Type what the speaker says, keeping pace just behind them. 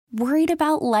Worried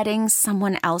about letting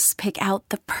someone else pick out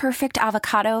the perfect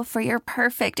avocado for your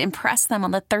perfect impress them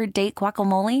on the third date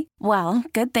guacamole? Well,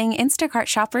 good thing Instacart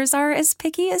shoppers are as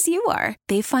picky as you are.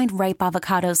 They find ripe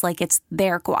avocados like it's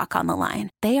their guac on the line.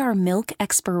 They are milk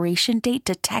expiration date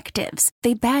detectives.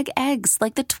 They bag eggs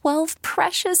like the 12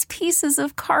 precious pieces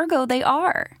of cargo they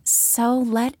are. So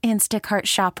let Instacart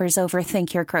shoppers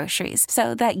overthink your groceries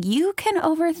so that you can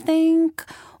overthink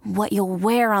what you'll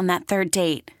wear on that third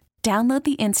date. Download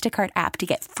the Instacart app to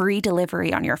get free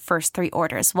delivery on your first 3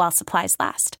 orders while supplies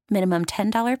last. Minimum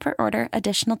 $10 per order.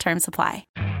 Additional terms apply.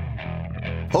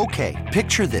 Okay,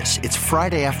 picture this. It's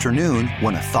Friday afternoon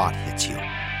when a thought hits you.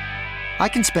 I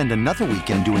can spend another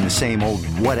weekend doing the same old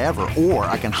whatever, or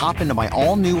I can hop into my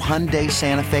all-new Hyundai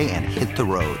Santa Fe and hit the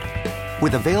road.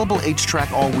 With available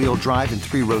H-Track all-wheel drive and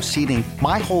 3-row seating,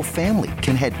 my whole family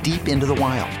can head deep into the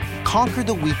wild. Conquer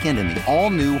the weekend in the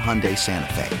all-new Hyundai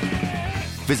Santa Fe.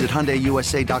 Visit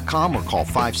HyundaiUSA.com or call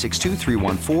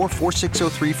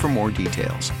 562-314-4603 for more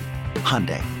details.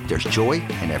 Hyundai, there's joy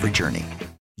in every journey.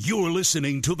 You're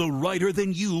listening to the Reiter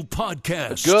Than You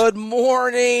podcast. Good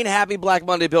morning. Happy Black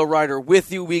Monday. Bill Reiter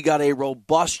with you. We got a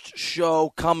robust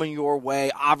show coming your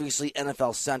way. Obviously,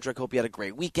 NFL-centric. Hope you had a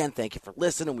great weekend. Thank you for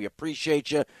listening. We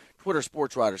appreciate you. Twitter,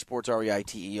 Sports Reiter, Sports Reiter.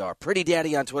 Pretty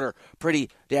Daddy on Twitter. Pretty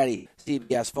Daddy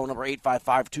CBS. Phone number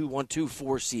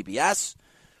 855-212-4CBS.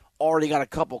 Already got a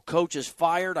couple coaches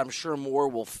fired. I'm sure more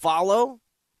will follow.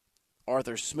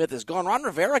 Arthur Smith is gone. Ron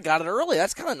Rivera got it early.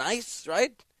 That's kind of nice,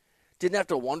 right? Didn't have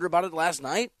to wonder about it last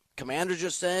night. Commander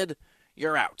just said,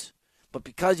 you're out. But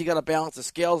because you got to balance the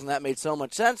scales, and that made so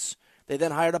much sense, they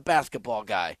then hired a basketball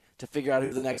guy to figure out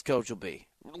who the next coach will be.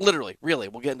 Literally, really.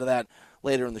 We'll get into that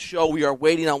later in the show. We are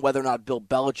waiting on whether or not Bill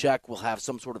Belichick will have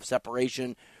some sort of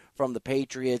separation from the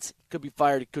Patriots. Could be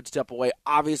fired. He could step away.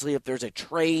 Obviously, if there's a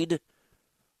trade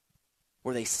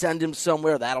where they send him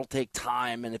somewhere, that'll take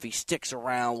time. And if he sticks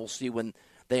around, we'll see when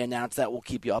they announce that. We'll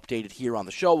keep you updated here on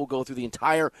the show. We'll go through the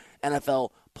entire NFL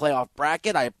playoff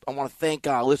bracket. I want to thank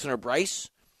listener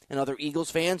Bryce and other Eagles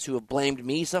fans who have blamed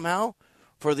me somehow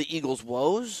for the Eagles'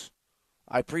 woes.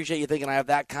 I appreciate you thinking I have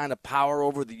that kind of power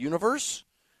over the universe.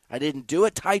 I didn't do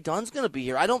it. Ty Dunn's going to be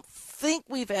here. I don't think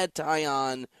we've had Ty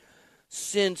on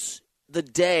since the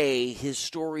day his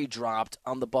story dropped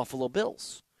on the Buffalo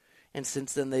Bills. And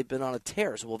since then, they've been on a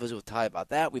tear. So we'll visit with Ty about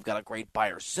that. We've got a great buy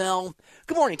or sell.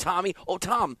 Good morning, Tommy. Oh,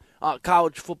 Tom,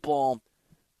 college football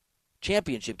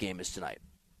championship game is tonight.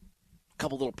 A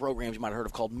couple little programs you might have heard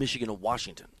of called Michigan and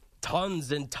Washington.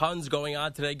 Tons and tons going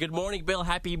on today. Good morning, Bill.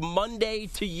 Happy Monday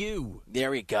to you.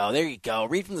 There you go. There you go.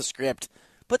 Read from the script.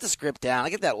 Put the script down. I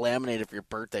get that laminated for your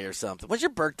birthday or something. What's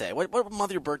your birthday? What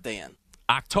month is your birthday in?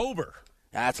 October.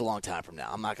 That's a long time from now.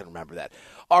 I'm not going to remember that.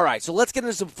 All right, so let's get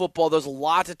into some football. There's a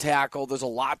lot to tackle. There's a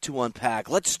lot to unpack.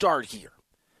 Let's start here.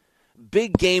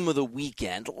 Big game of the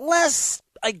weekend. Less,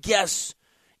 I guess,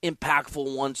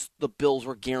 impactful once the Bills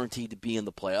were guaranteed to be in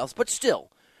the playoffs. But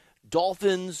still,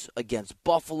 Dolphins against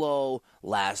Buffalo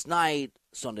last night.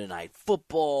 Sunday Night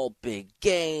Football, big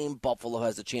game. Buffalo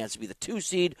has the chance to be the 2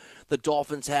 seed. The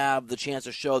Dolphins have the chance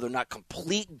to show they're not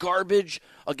complete garbage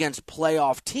against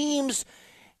playoff teams.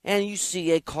 And you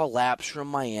see a collapse from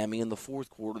Miami in the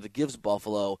fourth quarter that gives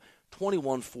Buffalo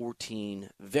 21-14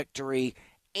 victory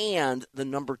and the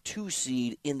number 2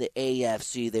 seed in the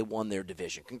AFC. They won their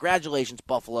division. Congratulations,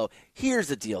 Buffalo. Here's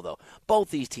the deal, though.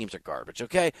 Both these teams are garbage,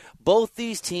 okay? Both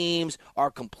these teams are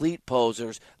complete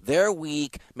posers. They're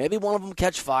weak. Maybe one of them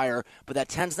catch fire, but that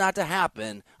tends not to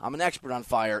happen. I'm an expert on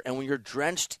fire, and when you're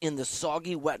drenched in the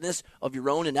soggy wetness of your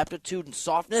own ineptitude and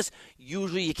softness,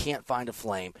 usually you can't find a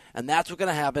flame. And that's what's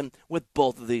going to happen with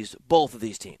both of these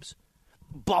teams,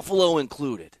 Buffalo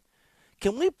included.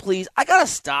 Can we please, I got to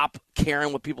stop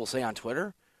caring what people say on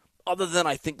Twitter, other than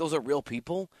I think those are real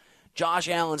people. Josh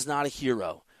Allen's not a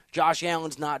hero. Josh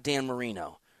Allen's not Dan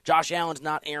Marino. Josh Allen's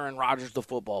not Aaron Rodgers, the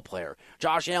football player.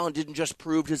 Josh Allen didn't just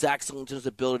prove his excellence and his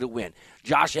ability to win.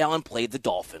 Josh Allen played the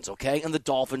Dolphins, okay? And the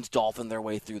Dolphins dolphined their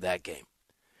way through that game.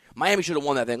 Miami should have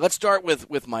won that thing. Let's start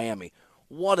with Miami.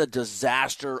 What a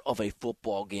disaster of a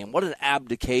football game. What an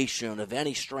abdication of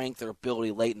any strength or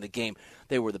ability late in the game.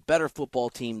 They were the better football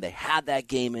team. They had that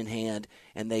game in hand,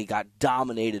 and they got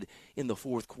dominated in the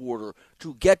fourth quarter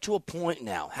to get to a point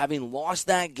now, having lost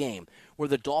that game, where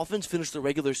the Dolphins finished the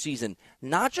regular season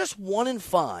not just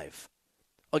 1-5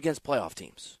 against playoff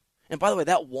teams. And by the way,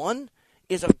 that 1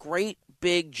 is a great,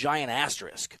 big, giant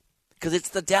asterisk because it's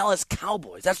the Dallas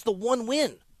Cowboys. That's the 1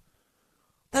 win.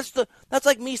 That's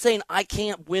like me saying I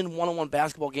can't win one-on-one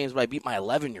basketball games, but I beat my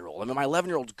 11-year-old. I mean, my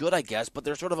 11-year-old's good, I guess, but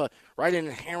there's sort of a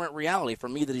inherent reality for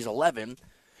me that he's 11.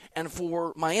 And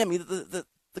for Miami, the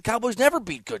Cowboys never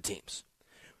beat good teams.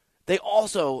 They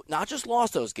also not just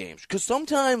lost those games, because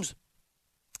sometimes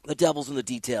the devil's in the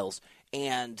details,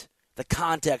 and the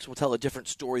context will tell a different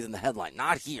story than the headline.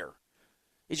 Not here.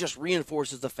 It just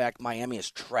reinforces the fact Miami is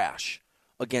trash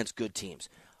against good teams.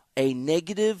 A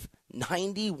negative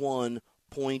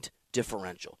 91-point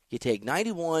differential. You take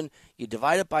 91, you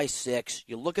divide it by 6,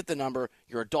 you look at the number,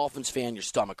 you're a Dolphins fan, your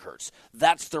stomach hurts.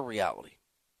 That's the reality.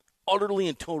 Utterly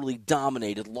and totally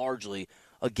dominated largely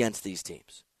against these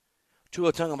teams.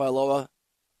 Tua Tagovailoa,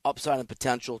 upside and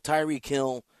potential. Tyreek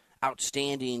Hill,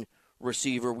 outstanding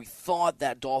receiver. We thought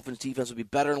that Dolphins defense would be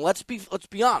better, and let's be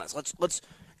honest. Let's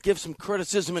give some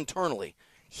criticism internally.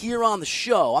 Here on the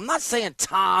show, I'm not saying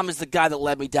Tom is the guy that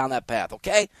led me down that path,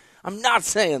 okay? I'm not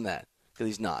saying that, because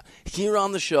he's not. Here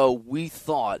on the show, we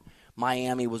thought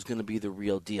Miami was going to be the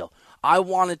real deal. I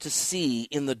wanted to see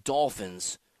in the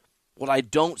Dolphins what I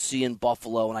don't see in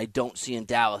Buffalo and I don't see in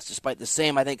Dallas, despite the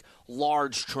same, I think,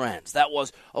 large trends. That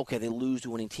was, okay, they lose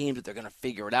to winning teams, but they're going to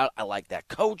figure it out. I like that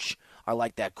coach. I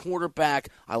like that quarterback.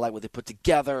 I like what they put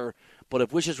together. But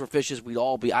if wishes were fishes, we'd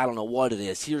all be, I don't know what it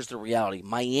is. Here's the reality.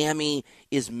 Miami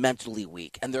is mentally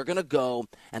weak, and they're going to go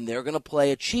and they're going to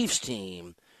play a Chiefs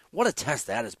team. What a test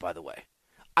that is, by the way.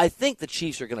 I think the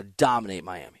Chiefs are going to dominate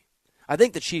Miami. I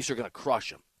think the Chiefs are going to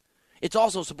crush them. It's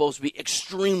also supposed to be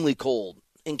extremely cold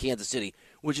in Kansas City,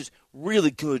 which is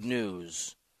really good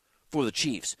news for the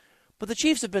Chiefs. But the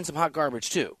Chiefs have been some hot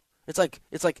garbage, too. It's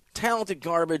like talented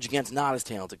garbage against not as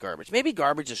talented garbage. Maybe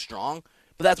garbage is strong,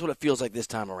 but that's what it feels like this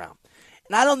time around.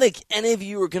 And I don't think any of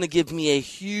you are going to give me a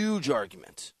huge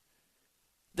argument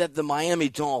that the Miami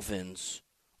Dolphins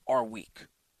are weak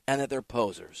and that they're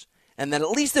posers. And that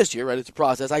at least this year, right, it's a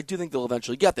process, I do think they'll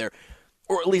eventually get there.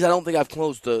 Or at least I don't think I've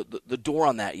closed the door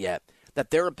on that yet,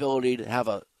 that their ability to have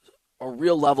a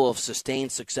real level of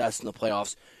sustained success in the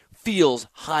playoffs feels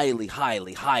highly,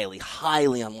 highly, highly,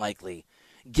 highly unlikely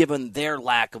given their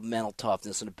lack of mental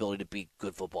toughness and ability to beat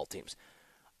good football teams.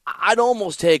 I'd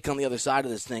almost take, on the other side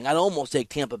of this thing, I'd almost take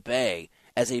Tampa Bay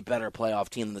as a better playoff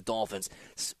team than the Dolphins,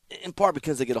 in part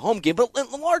because they get a home game, but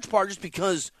in large part just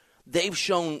because they've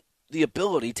shown the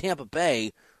ability, Tampa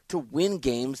Bay, to win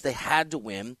games they had to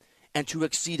win and to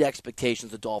exceed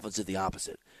expectations. The Dolphins did the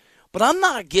opposite. But I'm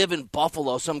not giving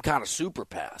Buffalo some kind of super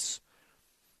pass.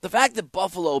 The fact that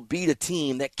Buffalo beat a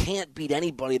team that can't beat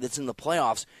anybody that's in the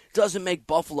playoffs doesn't make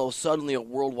Buffalo suddenly a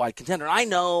worldwide contender. I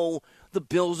know the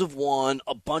Bills have won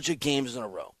a bunch of games in a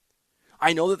row.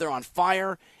 I know that they're on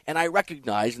fire, and I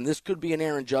recognize, and this could be an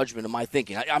error in judgment in my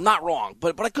thinking. I'm not wrong,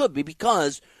 but I could be,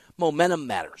 because momentum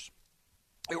matters.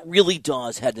 It really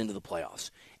does head into the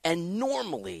playoffs. And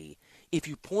normally, if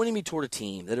you pointed me toward a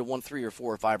team that had won 3 or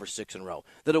 4 or 5 or 6 in a row,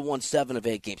 that had won 7 of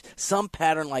 8 games, some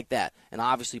pattern like that, and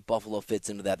obviously Buffalo fits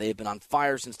into that. They have been on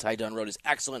fire since Ty Dunn wrote his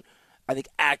excellent, I think,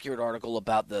 accurate article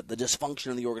about the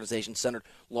dysfunction in the organization centered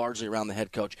largely around the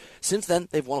head coach. Since then,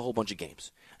 they've won a whole bunch of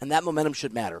games, and that momentum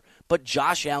should matter. But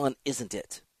Josh Allen isn't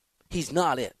it. He's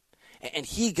not it. And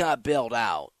he got bailed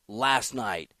out last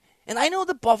night. And I know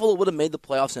that Buffalo would have made the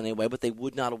playoffs anyway, but they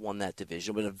would not have won that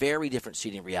division. It would have been a very different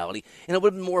seeding reality, and it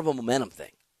would have been more of a momentum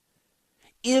thing.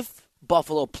 If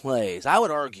Buffalo plays, I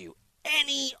would argue,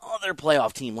 any other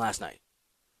playoff team last night,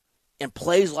 and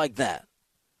plays like that,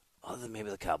 other than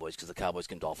maybe the Cowboys, because the Cowboys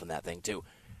can dolphin that thing too,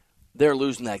 they're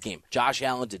losing that game. Josh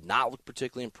Allen did not look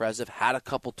particularly impressive, had a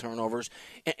couple turnovers,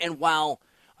 and while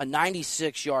a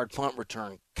 96-yard punt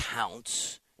return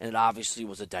counts, and it obviously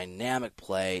was a dynamic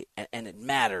play, and it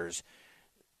matters,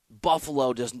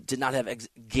 Buffalo did not have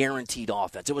guaranteed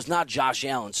offense. It was not Josh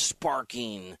Allen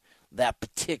sparking that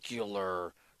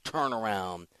particular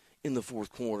turnaround in the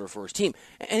fourth quarter for his team.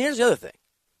 And here's the other thing.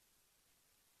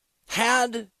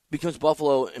 Because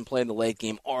Buffalo, in playing the late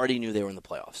game, already knew they were in the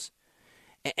playoffs.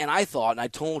 And I thought, and I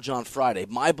told John Friday,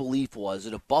 my belief was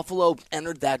that if Buffalo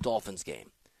entered that Dolphins game,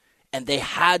 and they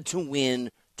had to win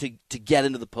to get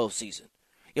into the postseason,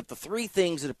 if the 3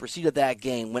 things that had preceded that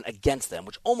game went against them,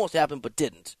 which almost happened but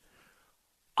didn't,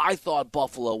 I thought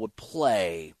Buffalo would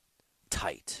play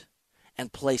tight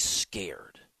and play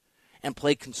scared and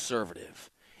play conservative.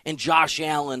 And Josh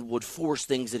Allen would force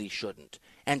things that he shouldn't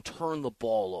and turn the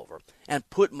ball over and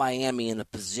put Miami in a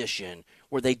position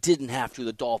where they didn't have to.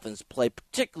 The Dolphins play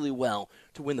particularly well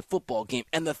to win the football game.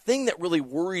 And the thing that really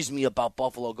worries me about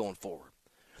Buffalo going forward,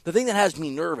 the thing that has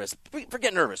me nervous,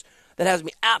 forget nervous, that has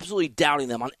me absolutely doubting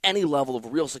them on any level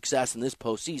of real success in this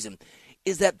postseason,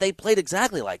 is that they played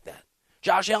exactly like that.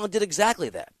 Josh Allen did exactly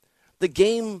that. The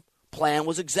game plan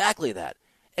was exactly that,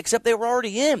 except they were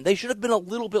already in. They should have been a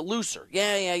little bit looser.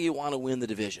 Yeah, you want to win the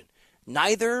division.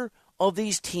 Neither of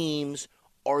these teams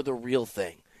are the real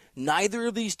thing. Neither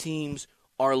of these teams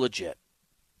are legit.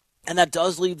 And that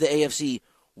does leave the AFC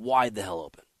wide the hell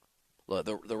open. Look,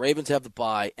 the Ravens have the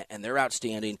bye, and they're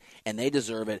outstanding, and they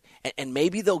deserve it, and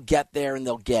maybe they'll get there and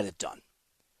they'll get it done.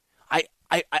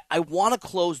 I want to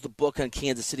close the book on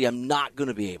Kansas City. I'm not going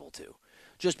to be able to,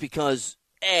 just because,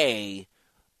 A,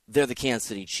 they're the Kansas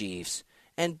City Chiefs,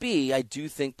 and B, I do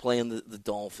think playing the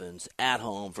Dolphins at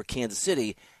home for Kansas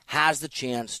City has the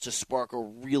chance to spark a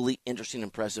really interesting,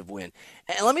 impressive win.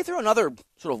 And let me throw another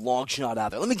sort of long shot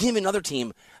out there. Let me give you another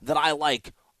team that I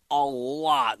like a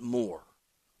lot more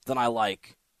than I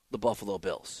like the Buffalo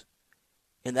Bills,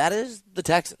 and that is the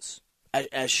Texans.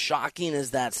 As shocking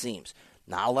as that seems,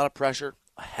 not a lot of pressure,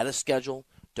 ahead of schedule,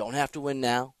 don't have to win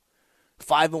now.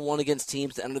 5-1 against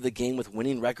teams that enter the game with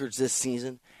winning records this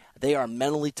season. They are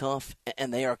mentally tough,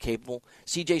 and they are capable.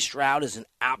 C.J. Stroud is an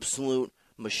absolute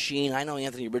machine. I know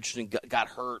Anthony Richardson got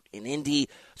hurt in Indy,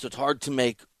 so it's hard to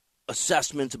make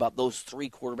assessments about those three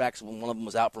quarterbacks when one of them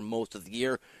was out for most of the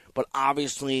year. But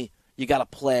obviously, you got to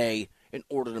play in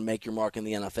order to make your mark in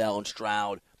the NFL, and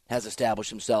Stroud has established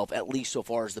himself, at least so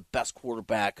far, as the best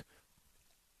quarterback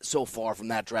so far from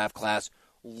that draft class.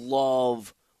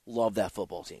 Love that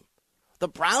football team. The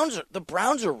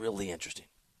Browns are really interesting.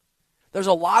 There's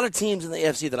a lot of teams in the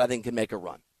AFC that I think can make a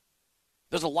run.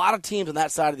 There's a lot of teams on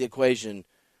that side of the equation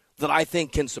that I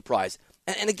think can surprise.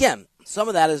 And again, some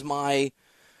of that is my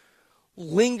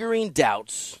lingering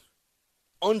doubts,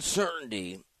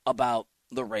 uncertainty about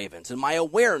the Ravens, and my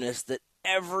awareness that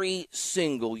every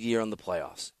single year in the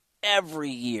playoffs, every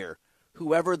year,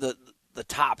 whoever the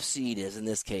top seed is, in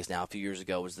this case now, a few years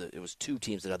ago, it was two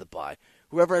teams that had the bye.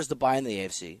 Whoever has the bye in the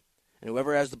AFC and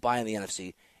whoever has the bye in the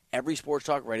NFC, every sports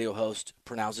talk radio host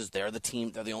pronounces they're the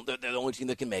team. They're the only team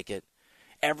that can make it.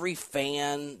 Every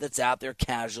fan that's out there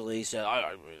casually said,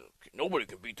 nobody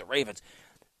can beat the Ravens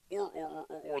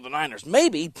or the Niners.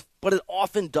 Maybe, but it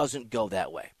often doesn't go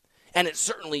that way. And it's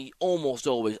certainly almost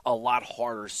always a lot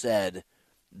harder said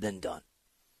than done.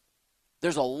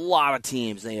 There's a lot of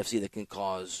teams in the AFC that can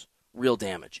cause real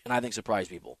damage, and I think surprise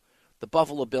people. The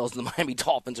Buffalo Bills and the Miami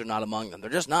Dolphins are not among them. They're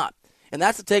just not. And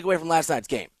that's the takeaway from last night's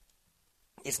game.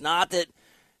 It's not that,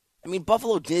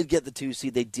 Buffalo did get the 2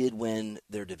 seed. They did win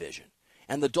their division.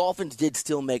 And the Dolphins did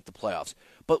still make the playoffs.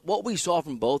 But what we saw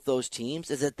from both those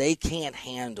teams is that they can't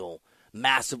handle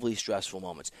massively stressful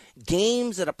moments.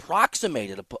 Games that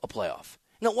approximated a playoff.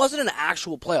 And it wasn't an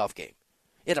actual playoff game.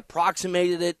 It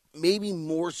approximated it, maybe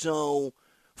more so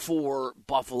for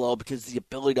Buffalo, because the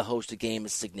ability to host a game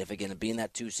is significant, and being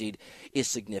that 2 seed is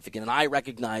significant. And I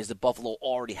recognize that Buffalo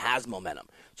already has momentum.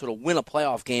 So to win a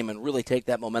playoff game and really take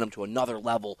that momentum to another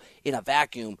level in a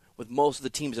vacuum with most of the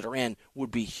teams that are in would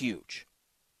be huge.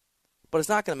 But it's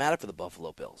not going to matter for the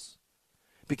Buffalo Bills,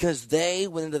 because they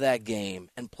went into that game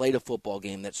and played a football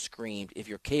game that screamed, if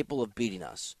you're capable of beating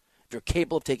us, if you're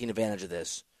capable of taking advantage of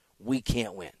this, we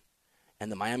can't win.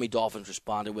 And the Miami Dolphins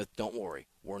responded with, don't worry,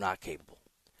 we're not capable.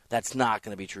 That's not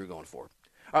going to be true going forward.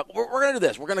 All right, we're going to do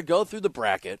this. We're going to go through the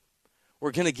bracket.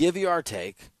 We're going to give you our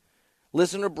take.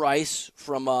 Listener Bryce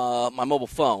from my mobile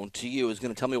phone to you is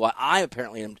going to tell me why I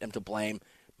apparently am to blame.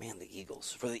 Man, the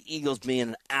Eagles. For the Eagles being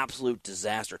an absolute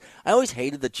disaster. I always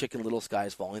hated the Chicken Little Sky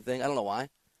is Falling thing. I don't know why.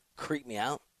 Creeped me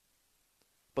out.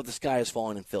 But the sky is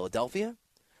falling in Philadelphia.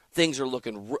 Things are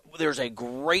looking... There's a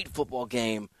great football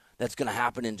game that's going to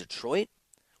happen in Detroit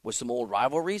with some old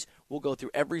rivalries. We'll go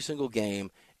through every single game,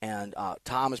 and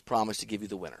Tom has promised to give you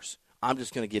the winners. I'm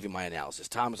just going to give you my analysis.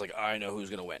 Tom is like, I know who's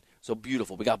going to win. So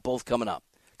beautiful. We got both coming up.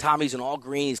 Tommy's in all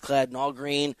green. He's clad in all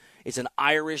green. It's an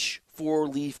Irish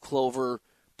 4-leaf clover,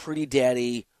 pretty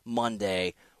daddy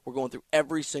Monday. We're going through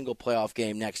every single playoff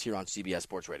game next here on CBS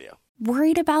Sports Radio.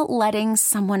 Worried about letting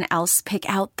someone else pick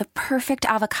out the perfect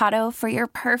avocado for your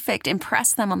perfect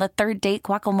impress them on the third date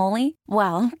guacamole?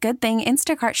 Well, good thing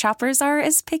Instacart shoppers are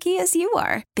as picky as you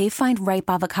are. They find ripe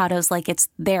avocados like it's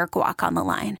their guac on the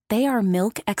line. They are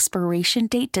milk expiration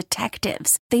date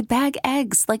detectives. They bag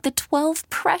eggs like the 12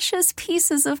 precious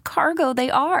pieces of cargo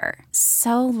they are.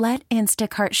 So let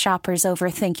Instacart shoppers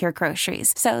overthink your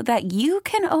groceries so that you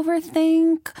can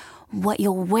overthink what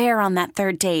you'll wear on that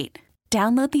third date.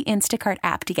 Download the Instacart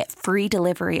app to get free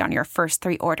delivery on your first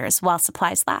 3 orders while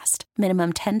supplies last.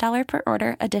 Minimum $10 per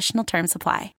order. Additional terms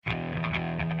apply.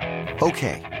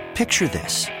 Okay, picture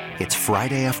this. It's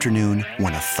Friday afternoon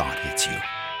when a thought hits you.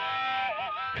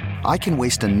 I can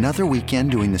waste another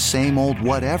weekend doing the same old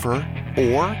whatever,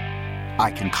 or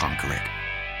I can conquer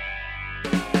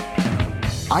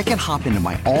it. I can hop into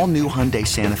my all-new Hyundai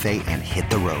Santa Fe and hit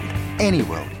the road. Any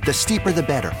road. The steeper, the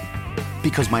better.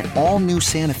 Because my all-new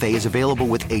Santa Fe is available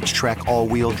with H-Track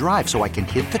all-wheel drive, so I can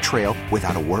hit the trail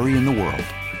without a worry in the world.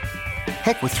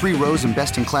 Heck, with 3 rows and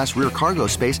best-in-class rear cargo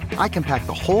space, I can pack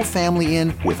the whole family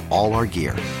in with all our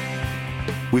gear.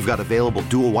 We've got available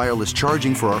dual wireless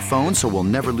charging for our phones, so we'll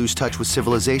never lose touch with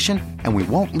civilization, and we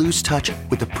won't lose touch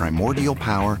with the primordial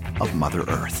power of Mother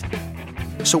Earth.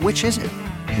 So which is it?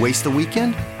 Waste the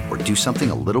weekend or do something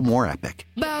a little more epic?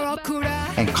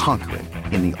 And conquer it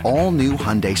in the all-new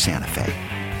Hyundai Santa Fe.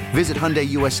 Visit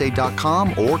HyundaiUSA.com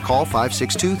or call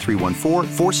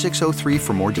 562-314-4603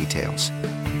 for more details.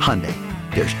 Hyundai,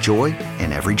 there's joy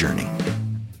in every journey.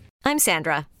 I'm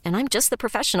Sandra, and I'm just the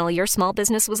professional your small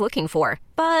business was looking for.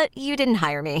 But you didn't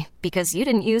hire me because you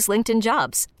didn't use LinkedIn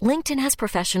Jobs. LinkedIn has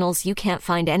professionals you can't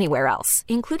find anywhere else,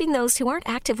 including those who aren't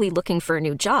actively looking for a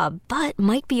new job, but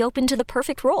might be open to the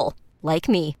perfect role, like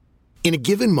me. In a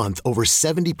given month, over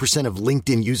 70% of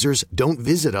LinkedIn users don't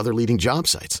visit other leading job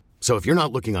sites. So if you're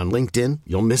not looking on LinkedIn,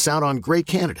 you'll miss out on great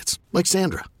candidates like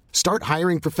Sandra. Start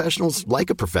hiring professionals like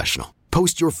a professional.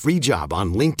 Post your free job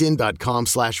on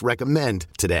linkedin.com/recommend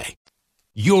today.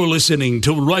 You're listening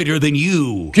to Reiter Than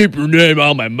You. Keep your name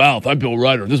out of my mouth. I'm Bill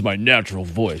Reiter. This is my natural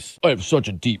voice. I have such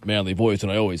a deep, manly voice,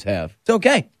 and I always have. It's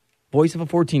okay. Voice of a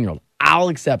 14-year-old. I'll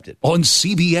accept it. On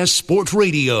CBS Sports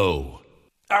Radio.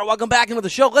 All right, welcome back into the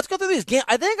show. Let's go through these games.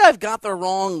 I think I've got the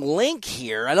wrong link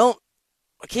here. I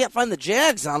can't find the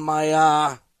Jags on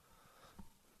my,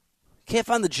 can't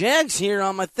find the Jags here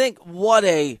on my thing.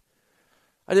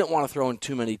 I didn't want to throw in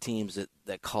too many teams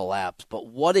that collapsed, but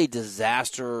what a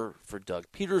disaster for Doug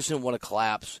Peterson. What a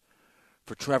collapse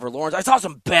for Trevor Lawrence. I saw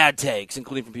some bad takes,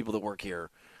 including from people that work here,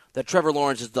 that Trevor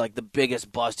Lawrence is like the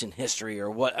biggest bust in history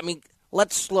or what. I mean,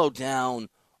 let's slow down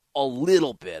a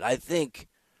little bit. I think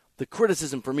the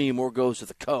criticism for me more goes to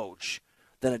the coach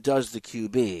than it does the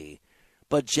QB.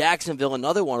 But Jacksonville,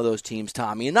 another one of those teams,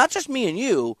 Tommy, and not just me and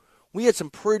you, we had some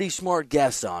pretty smart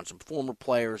guests on, some former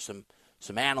players,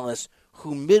 some analysts,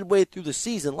 who midway through the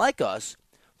season, like us,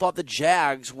 thought the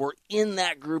Jags were in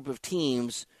that group of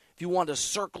teams. If you want to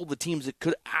circle the teams that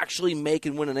could actually make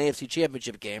and win an AFC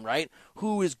championship game, right?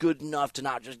 Who is good enough to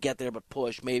not just get there but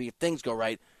push, maybe if things go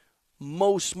right.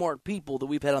 Most smart people that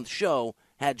we've had on the show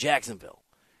had Jacksonville.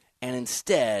 And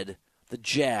instead, the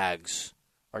Jags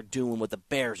are doing what the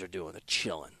Bears are doing. They're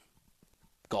chilling,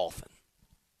 golfing.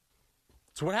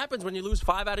 It's what happens when you lose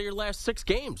 5 out of your last 6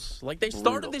 games. Like, they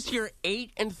started this year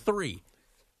 8-3.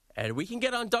 And we can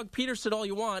get on Doug Peterson all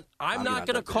you want. I'm not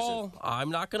going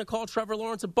to call Trevor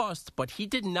Lawrence a bust, but he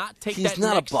did not take He's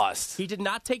not a bust. He did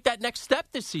not take that next step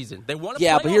this season. They won a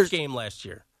playoff game last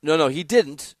year. No, he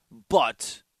didn't.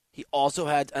 But he also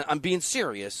had, I'm being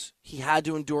serious, he had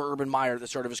to endure Urban Meyer at the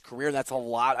start of his career, and that's a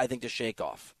lot, I think, to shake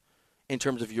off in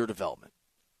terms of your development.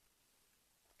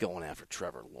 Going after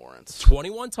Trevor Lawrence.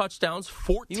 21 touchdowns,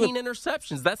 14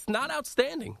 interceptions. That's not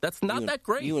outstanding. That's not that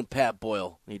great. You and Pat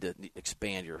Boyle need to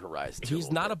expand your horizon.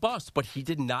 He's not a bust, but he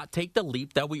did not take the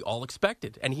leap that we all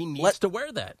expected, and he needs to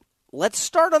wear that. Let's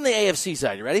start on the AFC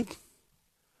side. You ready?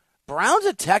 Browns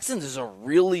at Texans is a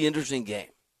really interesting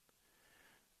game.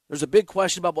 There's a big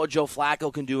question about what Joe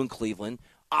Flacco can do in Cleveland.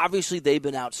 Obviously, they've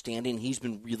been outstanding. He's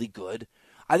been really good.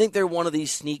 I think they're one of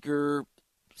these sleeper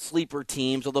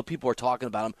teams, although people are talking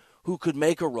about them, who could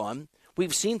make a run.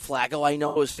 We've seen Flacco. I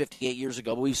know it was 58 years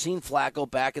ago, but we've seen Flacco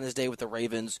back in his day with the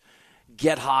Ravens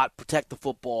get hot, protect the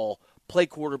football, play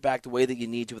quarterback the way that you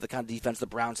need to with the kind of defense the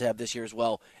Browns have this year as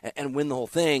well, and win the whole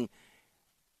thing.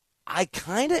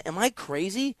 Am I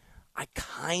crazy? I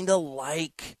kind of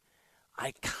like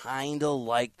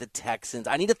the Texans.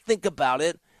 I need to think about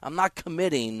it. I'm not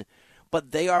committing,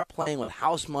 but they are playing with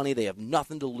house money. They have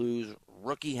nothing to lose.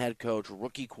 Rookie head coach,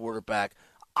 rookie quarterback,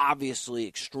 obviously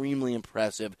extremely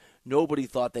impressive. Nobody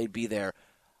thought they'd be there.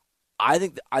 I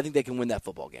think they can win that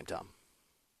football game, Tom.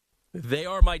 They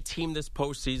are my team this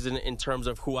postseason in terms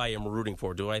of who I am rooting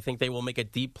for. Do I think they will make a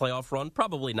deep playoff run?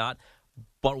 Probably not.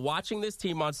 But watching this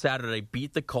team on Saturday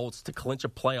beat the Colts to clinch a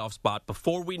playoff spot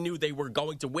before we knew they were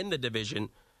going to win the division,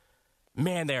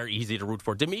 man, they're easy to root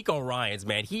for. DeMeco Ryans,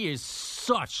 man, he is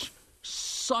such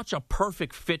a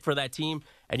perfect fit for that team.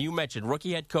 And you mentioned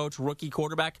rookie head coach, rookie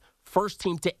quarterback, first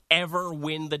team to ever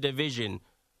win the division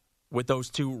with those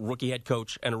two, rookie head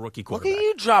coach and a rookie quarterback. Look at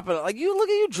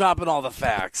you dropping all the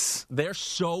facts. They're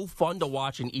so fun to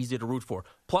watch and easy to root for.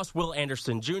 Plus Will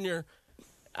Anderson Jr.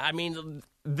 I mean,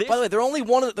 by the way, they're only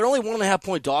 1.5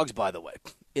 point dogs. By the way,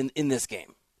 in this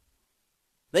game,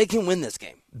 they can win this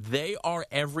game. They are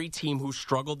every team who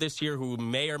struggled this year, who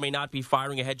may or may not be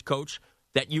firing a head coach,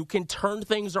 that you can turn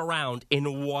things around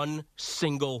in one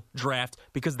single draft,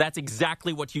 because that's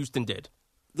exactly what Houston did.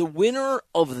 The winner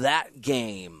of that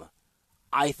game,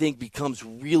 I think, becomes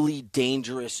really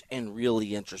dangerous and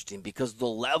really interesting because the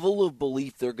level of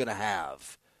belief they're going to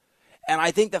have And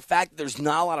I think the fact that there's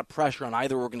not a lot of pressure on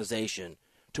either organization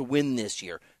to win this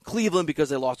year. Cleveland, because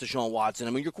they lost to Deshaun Watson.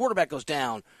 I mean, your quarterback goes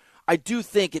down. I do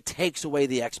think it takes away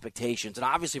the expectations. And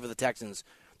obviously for the Texans,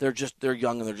 they're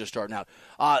young and they're just starting out.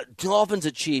 Dolphins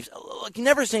and Chiefs, look, you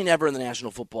never say never in the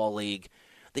National Football League.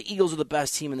 The Eagles are the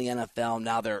best team in the NFL.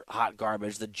 Now they're hot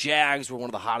garbage. The Jags were one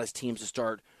of the hottest teams to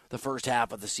start the first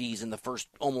half of the season, the first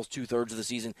almost two-thirds of the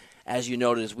season. As you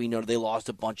noted, as we noted, they lost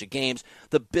a bunch of games.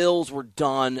 The Bills were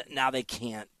done. Now they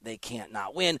can't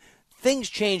not win. Things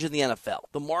change in the NFL.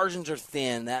 The margins are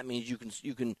thin. That means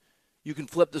you can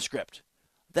flip the script.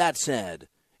 That said,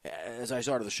 as I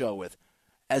started the show with,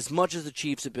 as much as the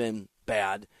Chiefs have been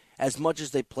bad, as much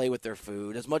as they play with their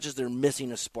food, as much as they're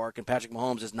missing a spark, and Patrick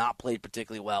Mahomes has not played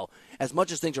particularly well, as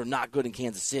much as things are not good in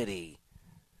Kansas City,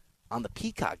 on the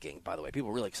Peacock game, by the way, people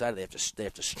are really excited. They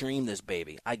have to stream this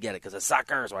baby. I get it because it's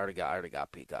soccer, so I already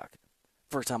got Peacock.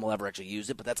 First time I'll ever actually use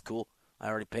it, but that's cool. I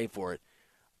already paid for it.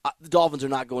 The Dolphins are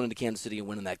not going into Kansas City and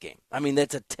winning that game. I mean,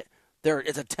 it's a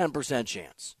 10%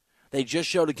 chance. They just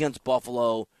showed against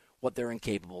Buffalo what they're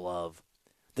incapable of.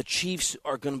 The Chiefs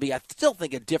are going to be, I still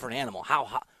think, a different animal.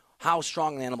 How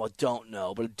strong an animal, I don't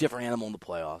know, but a different animal in the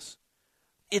playoffs.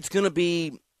 It's going to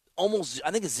be almost,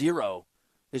 I think, a 0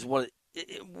 is what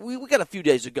we got a few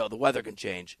days to go. The weather can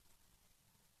change.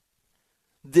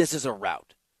 This is a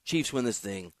rout. Chiefs win this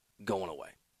thing going away.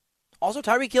 Also,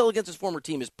 Tyreek Hill against his former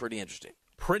team is pretty interesting.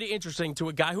 Pretty interesting to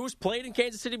a guy who's played in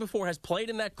Kansas City before, has played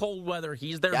in that cold weather.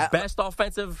 He's their best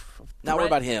offensive Not worried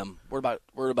about him.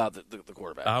 Worried about the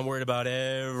quarterback. I'm worried about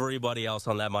everybody else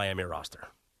on that Miami roster.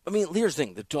 I mean, here's the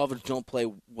thing. The Dolphins don't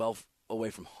play well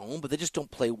away from home, but they just don't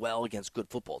play well against good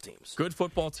football teams. Good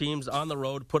football teams on the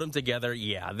road, put them together.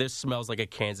 Yeah, this smells like a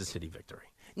Kansas City victory.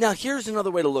 Now, here's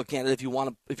another way to look at it if you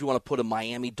want to put a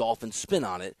Miami Dolphins spin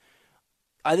on it.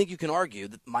 I think you can argue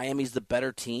that Miami's the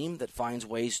better team that finds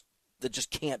ways that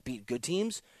just can't beat good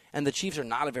teams, and the Chiefs are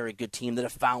not a very good team that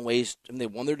have found ways. I mean, they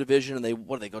won their division, and they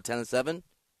go 10-7?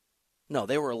 No,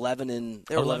 they were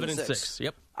 11-6.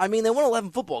 Yep. I mean, they won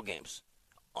 11 football games,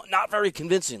 not very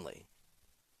convincingly.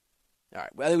 All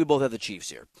right, I think we both have the Chiefs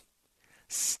here.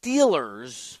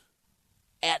 Steelers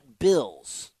at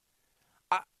Bills.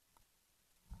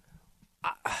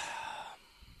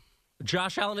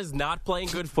 Josh Allen is not playing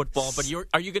good football, but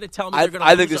are you going to tell me I they're going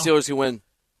to think the Steelers can win.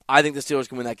 I think the Steelers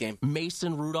can win that game.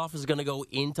 Mason Rudolph is going to go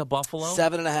into Buffalo?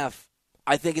 7.5.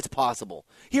 I think it's possible.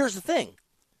 Here's the thing.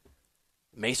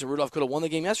 Mason Rudolph could have won the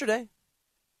game yesterday.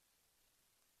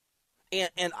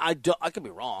 And I could be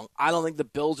wrong. I don't think the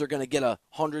Bills are going to get a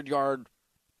 100-yard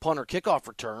punt or kickoff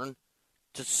return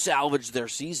to salvage their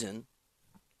season.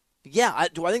 Yeah,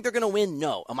 do I think they're going to win?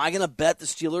 No. Am I going to bet the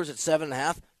Steelers at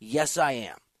 7.5? Yes, I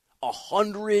am.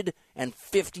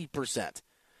 150%.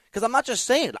 Because I'm not just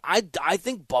saying it. I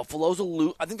think Buffalo's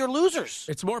I think they're losers.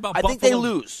 It's more about I Buffalo think they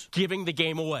lose. Giving the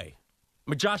game away.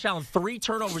 I mean, Josh Allen, 3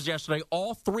 turnovers yesterday,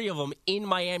 all 3 of them in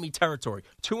Miami territory.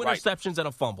 2 interceptions and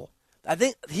a fumble. I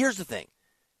think, here's the thing,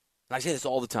 and I say this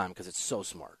all the time because it's so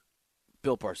smart.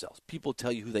 Bill Parcells, people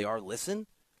tell you who they are, listen,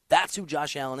 that's who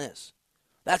Josh Allen is.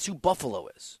 That's who Buffalo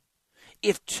is.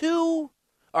 All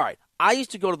right, I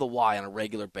used to go to the Y on a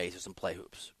regular basis and play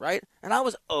hoops, right? And I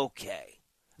was okay.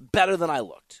 Better than I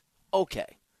looked.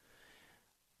 Okay.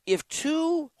 If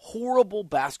 2 horrible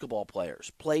basketball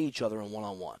players play each other in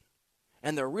one-on-one,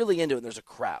 and they're really into it and there's a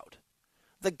crowd,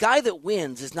 the guy that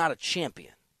wins is not a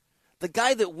champion. The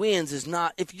guy that wins is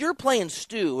not, if you're playing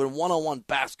Stu in one-on-one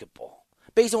basketball,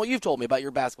 based on what you've told me about your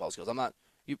basketball skills,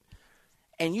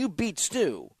 and you beat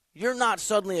Stu, I'm not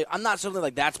suddenly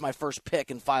like, that's my first pick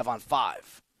in 5-on-5.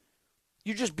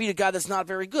 You just beat a guy that's not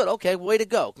very good. Okay, way to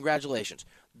go. Congratulations.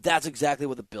 That's exactly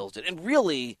what the Bills did. And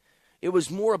really, it was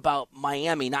more about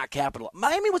Miami not capitalizing.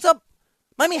 Miami was up.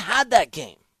 Miami had that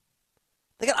game.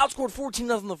 They got outscored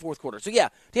 14-0 in the fourth quarter. So, yeah,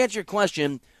 to answer your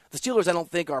question, the Steelers I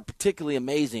don't think are particularly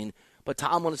amazing, but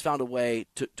Tomlin has found a way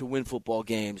to win football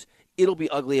games. It'll be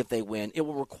ugly if they win. It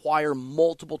will require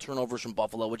multiple turnovers from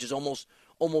Buffalo, which is almost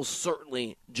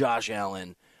certainly Josh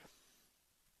Allen.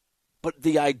 But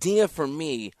the idea for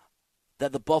me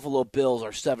that the Buffalo Bills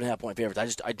are 7.5-point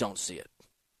favorites, I don't see it.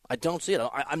 I don't see it.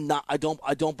 I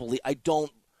don't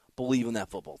believe in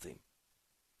that football team.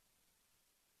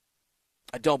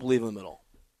 I don't believe in them at all.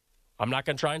 I'm not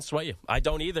going to try and sway you. I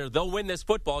don't either. They'll win this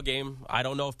football game. I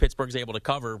don't know if Pittsburgh's able to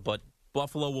cover, but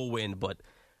Buffalo will win. But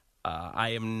I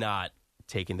am not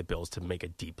taking the Bills to make a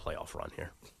deep playoff run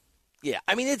here. Yeah,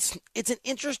 I mean it's an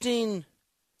interesting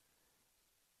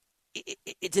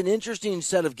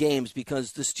set of games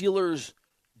because the Steelers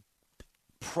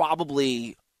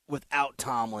probably without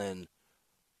Tomlin,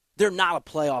 they're not a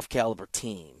playoff caliber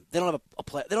team. They don't have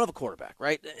they don't have a quarterback,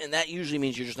 right? And that usually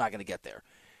means you're just not going to get there.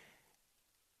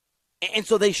 And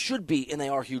so they should be, and they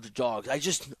are huge dogs. I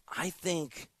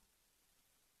think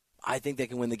they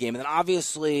can win the game. And then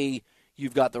obviously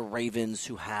you've got the Ravens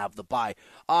who have the bye.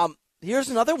 Here's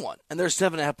another one, and they're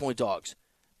 7.5-point dogs.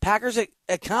 Packers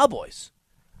at Cowboys.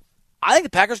 I think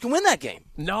the Packers can win that game.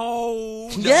 No.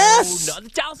 Yes. No.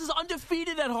 Dallas is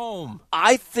undefeated at home.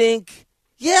 I think,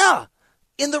 yeah,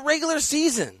 in the regular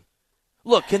season.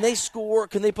 Look, can they score?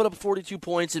 Can they put up 42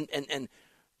 points and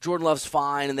Jordan Love's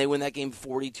fine and they win that game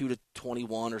 42-21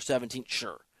 or 17?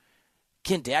 Sure.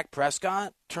 Can Dak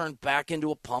Prescott turn back into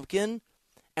a pumpkin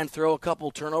and throw a couple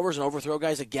turnovers and overthrow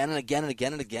guys again and again and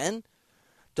again and again?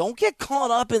 Don't get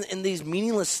caught up in these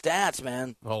meaningless stats,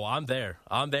 man. Oh, I'm there,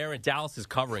 and Dallas is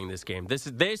covering this game. This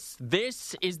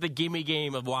is the gimme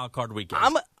game of Wild Card Weekend.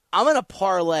 I'm going to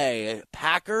parlay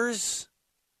Packers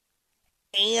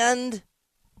and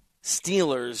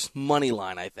Steelers money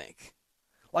line, I think.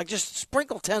 Like, just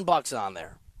sprinkle $10 on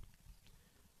there.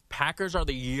 Packers are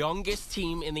the youngest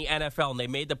team in the NFL, and they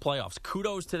made the playoffs.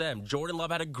 Kudos to them. Jordan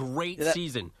Love had a great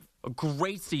season. A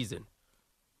great season.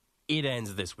 It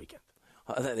ends this weekend.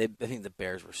 I think the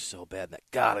Bears were so bad.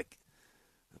 I'm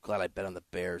glad I bet on the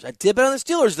Bears. I did bet on the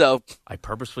Steelers, though. I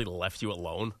purposely left you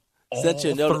alone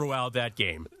throughout that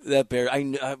game. That Bear,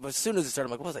 as soon as it started,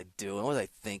 I'm like, what was I doing? What was I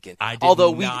thinking? I did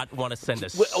not want to send a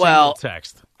single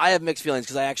text. I have mixed feelings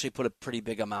because I actually put a pretty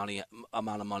big amount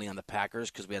of money on the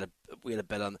Packers because we had a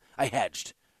bet on. I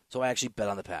hedged, so I actually bet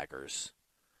on the Packers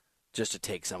just to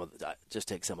take some of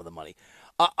the money.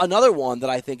 Another one that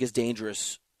I think is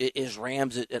dangerous is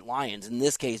Rams at Lions. In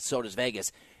this case, so does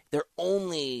Vegas. They're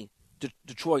only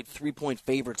Detroit 3-point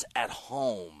favorites at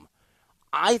home.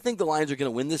 I think the Lions are going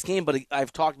to win this game, but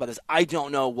I've talked about this. I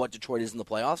don't know what Detroit is in the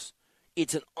playoffs.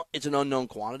 It's an unknown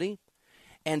quantity.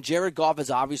 And Jared Goff has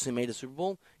obviously made a Super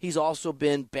Bowl. He's also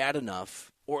been bad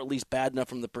enough, or at least bad enough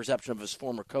from the perception of his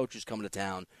former coach who's coming to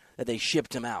town, that they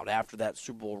shipped him out after that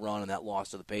Super Bowl run and that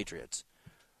loss to the Patriots.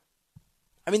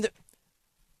 I mean,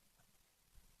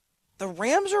 the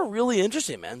Rams are really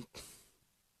interesting, man.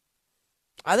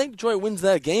 I think Detroit wins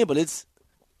that game, but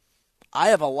I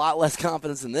have a lot less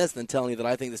confidence in this than telling you that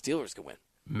I think the Steelers can win.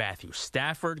 Matthew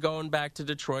Stafford going back to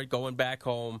Detroit, going back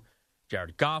home.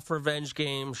 Jared Goff revenge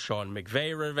game. Sean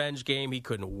McVay revenge game. He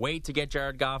couldn't wait to get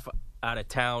Jared Goff out of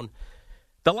town.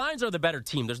 The Lions are the better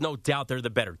team. There's no doubt they're the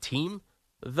better team.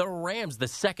 The Rams, the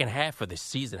second half of the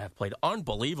season, have played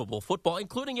unbelievable football,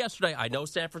 including yesterday. I know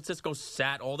San Francisco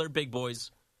sat all their big boys.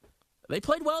 They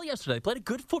played well yesterday. They played a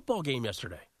good football game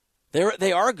yesterday.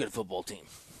 They are a good football team.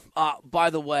 By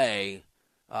the way,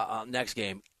 next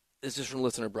game, this is from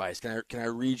listener Bryce. Can I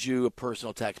read you a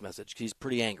personal text message? He's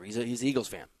pretty angry. He's an Eagles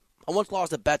fan. I once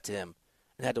lost a bet to him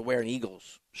and had to wear an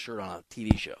Eagles shirt on a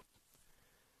TV show.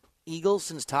 Eagles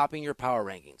since topping your power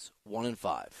rankings,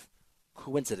 1-5.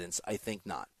 Coincidence? I think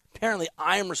not. Apparently,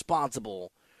 I am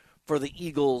responsible for the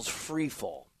Eagles' free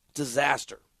fall.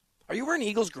 Disaster. Are you wearing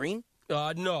Eagles green?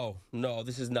 No,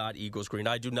 this is not Eagles green.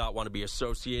 I do not want to be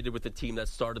associated with the team that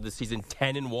started the season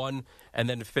 10-1 and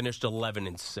then finished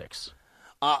 11-6.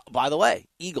 By the way,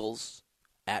 Eagles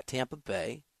at Tampa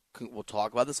Bay. We'll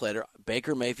talk about this later.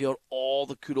 Baker Mayfield, all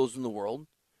the kudos in the world.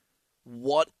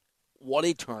 What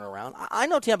a turnaround. I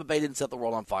know Tampa Bay didn't set the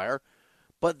world on fire,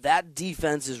 but that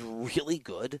defense is really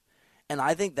good, and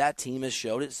I think that team has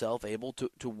showed itself able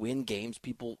to win games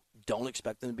people don't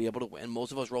expect them to be able to win.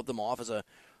 Most of us wrote them off as a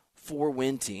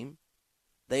 4-win team.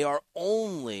 They are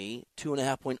only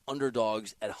 2.5-point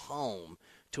underdogs at home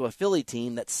to a Philly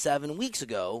team that 7 weeks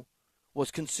ago was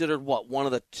considered, one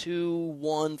of the 2,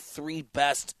 1, 3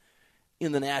 best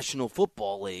in the National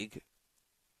Football League.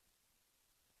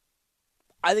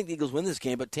 I think the Eagles win this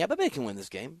game, but Tampa Bay can win this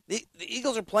game. The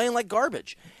Eagles are playing like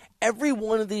garbage. Every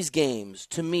one of these games,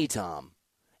 to me, Tom,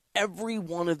 every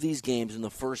one of these games in the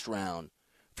first round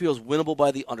feels winnable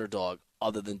by the underdog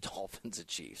other than Dolphins and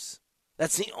Chiefs.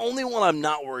 That's the only one I'm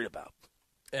not worried about.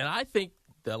 And I think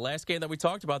the last game that we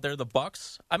talked about there, the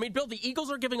Bucs. I mean, Bill, the Eagles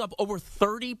are giving up over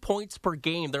 30 points per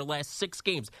game their last 6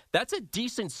 games. That's a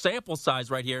decent sample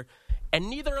size right here. And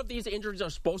neither of these injuries are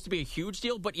supposed to be a huge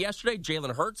deal. But yesterday,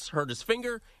 Jalen Hurts hurt his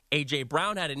finger. A.J.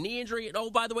 Brown had a knee injury. And, oh,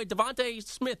 by the way, Devontae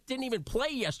Smith didn't even play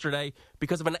yesterday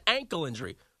because of an ankle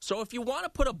injury. So if you want to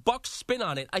put a Bucs spin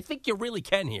on it, I think you really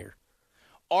can here.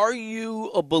 Are you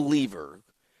a believer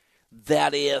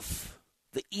that if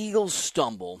the Eagles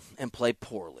stumble and play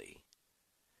poorly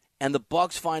and the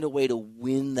Bucs find a way to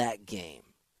win that game,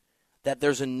 that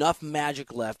there's enough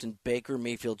magic left in Baker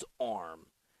Mayfield's arm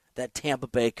that Tampa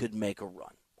Bay could make a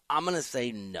run? I'm going to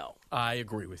say no. I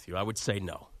agree with you. I would say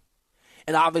no.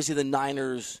 And obviously the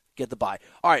Niners get the bye.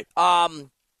 All right.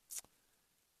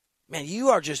 Man, you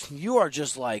are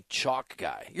just like chalk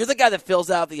guy. You're the guy that fills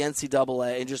out the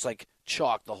NCAA and just like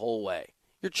chalk the whole way.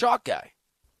 You're chalk guy.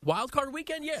 Wild card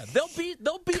weekend, yeah. There'll be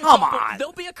there'll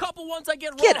be a couple ones I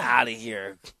get wrong. Get out of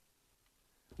here.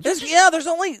 There's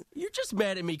only. You're just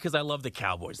mad at me because I love the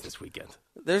Cowboys this weekend.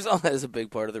 That is a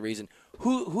big part of the reason.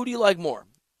 Who do you like more?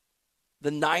 The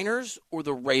Niners or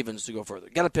the Ravens to go further?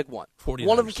 Got to pick one. 49ers.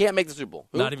 One of them can't make the Super Bowl.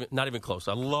 Who? Not even close.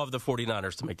 I love the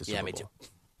 49ers to make the Super Bowl. Yeah, me too.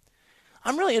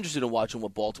 I'm really interested in watching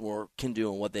what Baltimore can do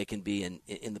and what they can be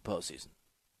in the postseason.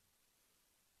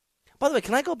 By the way,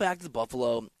 can I go back to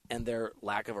Buffalo and their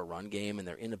lack of a run game and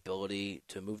their inability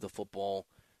to move the football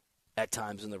at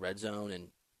times in the red zone and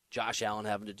Josh Allen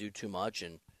having to do too much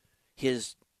and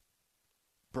his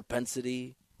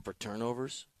propensity for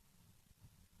turnovers?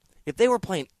 If they were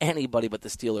playing anybody but the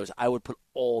Steelers, I would put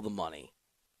all the money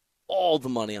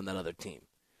on that other team.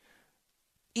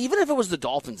 Even if it was the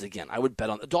Dolphins again, I would bet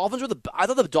on the Dolphins. I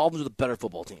thought the Dolphins were the better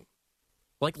football team.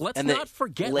 Like, let's not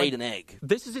forget, laid an egg.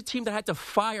 This is a team that had to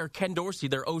fire Ken Dorsey,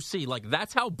 their OC. Like,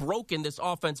 that's how broken this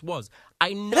offense was.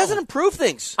 I know it doesn't improve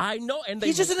things. I know, and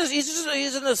he's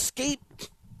an escape.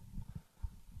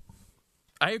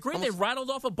 I agree. They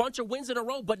rattled off a bunch of wins in a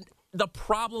row, but the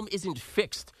problem isn't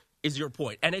fixed. Is your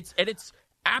point, and it's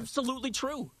absolutely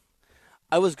true.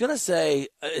 I was gonna say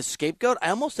scapegoat.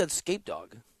 I almost said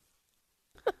scapegoat.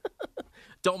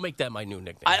 Don't make that my new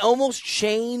nickname. I almost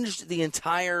changed the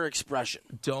entire expression.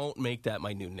 Don't make that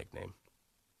my new nickname.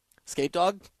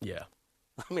 Scapegoat? Yeah.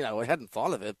 I mean, I hadn't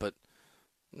thought of it, but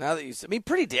now that you said,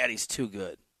 Pretty Daddy's too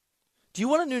good. Do you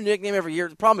want a new nickname every year?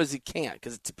 The problem is you can't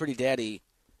because it's Pretty Daddy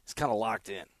is kind of locked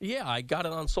in. Yeah, I got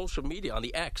it on social media, on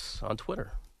the X, on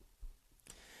Twitter.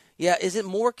 Yeah, is it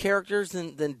more characters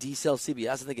than D-Cell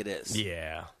CBS? I think it is.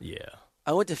 Yeah.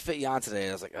 I went to Fit Yon today.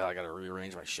 I was like, I got to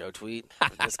rearrange my show tweet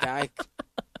for this guy.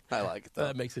 I like it, though.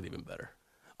 That makes it even better.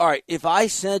 All right, if I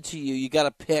said to you, you got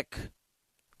to pick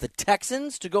the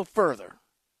Texans to go further,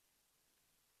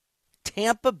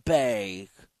 Tampa Bay,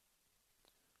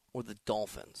 or the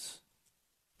Dolphins,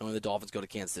 and when the Dolphins go to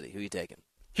Kansas City, who are you taking?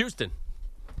 Houston.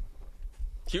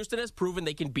 Houston has proven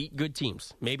they can beat good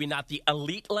teams. Maybe not the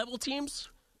elite level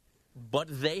teams, but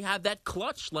they have that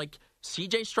clutch. Like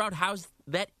C.J. Stroud has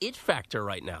that it factor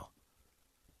right now.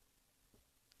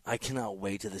 I cannot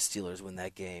wait till the Steelers win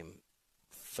that game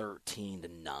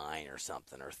 13-9 or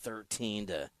something, or 13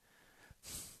 to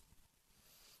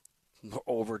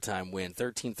overtime win.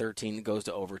 13-13 goes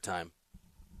to overtime.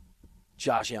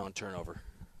 Josh Allen turnover.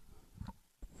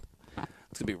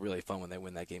 It's going to be really fun when they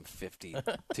win that game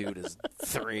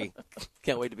 52-3.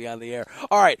 Can't wait to be on the air.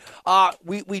 All right.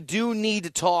 We do need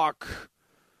to talk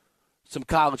some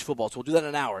college football, so we'll do that in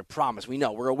an hour, I promise. We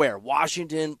know. We're aware.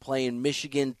 Washington playing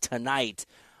Michigan tonight.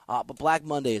 But Black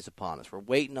Monday is upon us. We're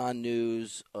waiting on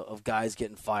news of guys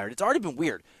getting fired. It's already been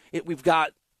weird. We've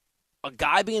got a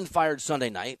guy being fired Sunday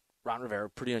night, Ron Rivera,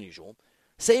 pretty unusual.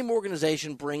 Same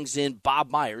organization brings in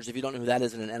Bob Myers. If you don't know who that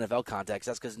is in an NFL context,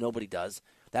 that's because nobody does.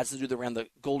 That's the dude that ran the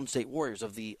Golden State Warriors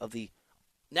of the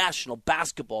National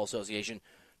Basketball Association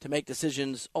to make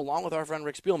decisions, along with our friend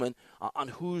Rick Spielman, on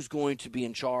who's going to be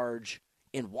in charge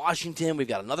in Washington. We've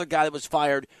got another guy that was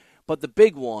fired. But the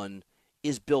big one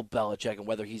is Bill Belichick and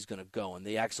whether he's going to go. And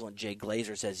the excellent Jay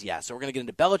Glazer says yes. So we're going to get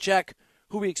into Belichick,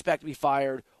 who we expect to be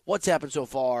fired, what's happened so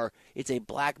far. It's a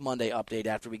Black Monday update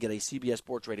after we get a CBS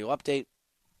Sports Radio update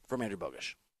from Andrew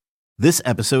Bogusch. This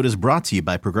episode is brought to you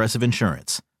by Progressive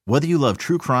Insurance. Whether you love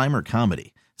true crime or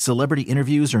comedy, celebrity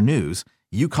interviews or news,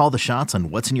 you call the shots on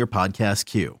what's in your podcast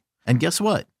queue. And guess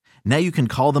what? Now you can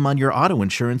call them on your auto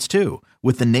insurance too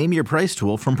with the Name Your Price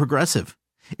tool from Progressive.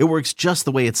 It works just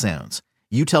the way it sounds.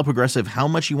 You tell Progressive how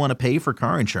much you want to pay for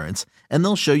car insurance, and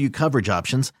they'll show you coverage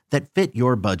options that fit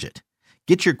your budget.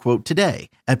 Get your quote today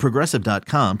at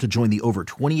Progressive.com to join the over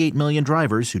 28 million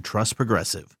drivers who trust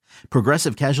Progressive.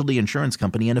 Progressive Casualty Insurance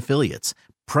Company and Affiliates.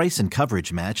 Price and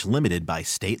coverage match limited by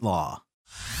state law.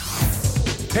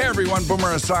 Hey everyone, Boomer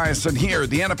Esiason here.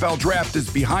 The NFL Draft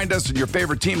is behind us and your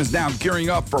favorite team is now gearing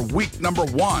up for week number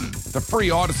 1. The free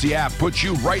Odyssey app puts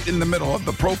you right in the middle of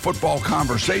the pro football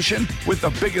conversation with the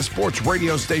biggest sports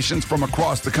radio stations from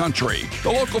across the country.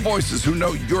 The local voices who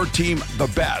know your team the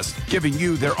best, giving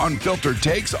you their unfiltered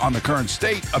takes on the current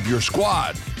state of your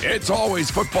squad. It's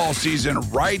always football season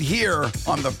right here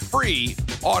on the free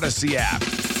Odyssey app.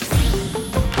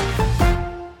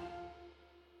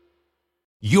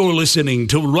 You're listening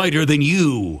to Reiter Than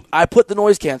You. I put the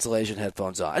noise cancellation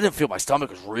headphones on. I didn't feel my stomach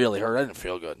was really hurt. I didn't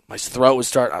feel good. My throat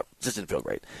was I just didn't feel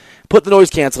great. Put the noise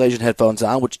cancellation headphones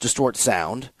on, which distort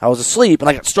sound. I was asleep, and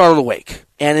I got startled awake.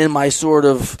 And in my sort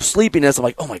of sleepiness, I'm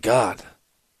like, oh, my God.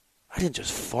 I didn't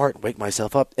just fart and wake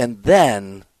myself up. And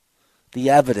then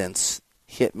the evidence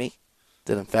hit me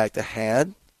that, in fact, I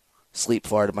had sleep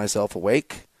farted myself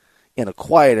awake in a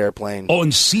quiet airplane.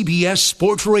 On CBS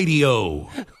Sports Radio.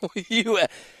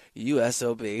 You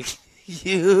SOB.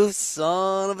 You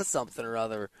son of a something or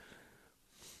other.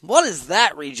 What is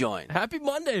that rejoin? Happy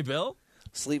Monday, Bill.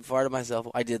 Sleep farted myself.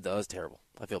 I did, though. It was terrible.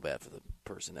 I feel bad for the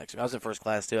person next to me. I was in first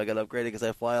class, too. I got upgraded because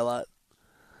I fly a lot.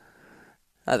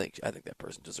 I think that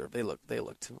person deserved. They looked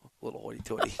a little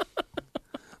hoity-toity.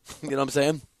 You know what I'm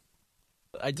saying?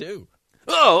 I do.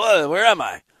 Oh, where am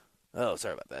I? Oh,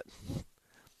 sorry about that.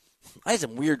 I had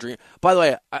some weird dreams. By the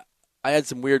way, I had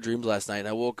some weird dreams last night, and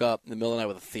I woke up in the middle of the night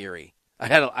with a theory. I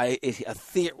had a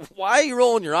theory. Why are you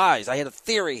rolling your eyes? I had a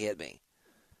theory hit me.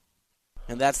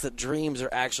 And that's that dreams are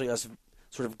actually us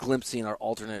sort of glimpsing our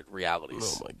alternate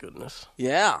realities. Oh, my goodness.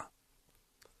 Yeah.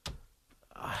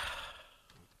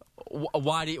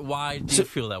 Why do you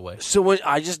feel that way? So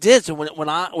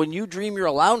when you dream you're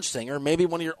a lounge singer, maybe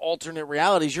one of your alternate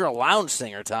realities, you're a lounge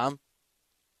singer, Tom.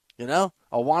 You know?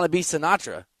 I want to be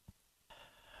Sinatra.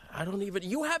 I don't even.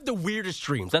 You have the weirdest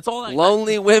dreams. That's all.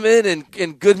 Lonely women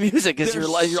and good music is your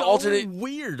so alternate.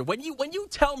 Weird. When you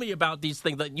tell me about these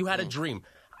things that you had a dream,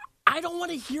 I don't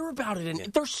want to hear about it.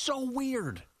 And they're so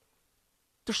weird.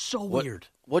 They're so weird.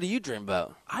 What do you dream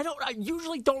about? I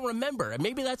usually don't remember, and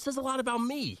maybe that says a lot about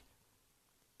me.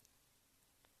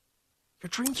 Your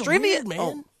dreams are weird,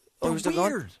 man. They're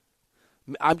weird.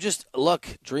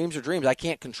 Dreams are dreams. I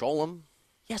can't control them.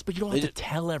 Yes, but you don't have to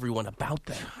tell everyone about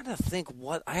them. I'm trying to think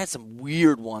I had some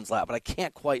weird ones last, but I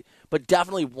can't quite. But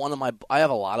definitely I have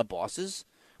a lot of bosses,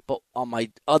 but on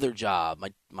my other job,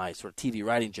 my sort of TV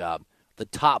writing job, the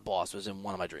top boss was in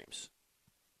one of my dreams.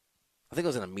 I think I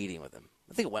was in a meeting with him.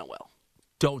 I think it went well.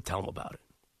 Don't tell him about it.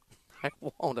 I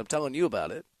won't. I'm telling you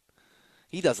about it.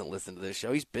 He doesn't listen to this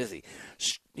show. He's busy.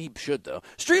 He should, though.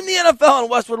 Stream the NFL on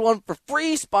Westwood One for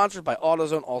free, sponsored by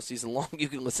AutoZone all season long. You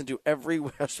can listen to every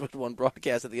Westwood One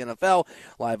broadcast of the NFL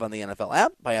live on the NFL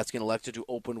app by asking Alexa to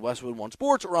open Westwood One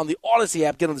Sports or on the Odyssey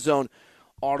app. Get on the zone.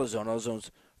 AutoZone.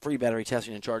 AutoZone's free battery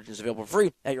testing and charging is available for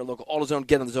free at your local AutoZone.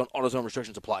 Get on the zone. AutoZone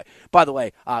restrictions apply. By the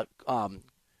way, when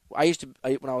I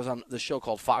was on the show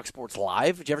called Fox Sports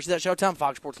Live, did you ever see that show, Tom?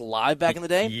 Fox Sports Live back in the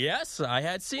day? Yes, I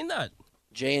had seen that.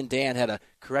 Jay and Dan had a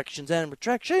corrections and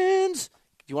retractions.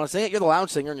 Do you want to sing it? You're the lounge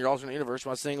singer in your alternate universe. You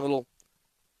want to sing a little?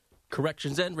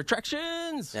 Corrections and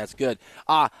retractions. That's good.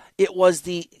 It was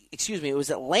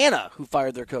Atlanta who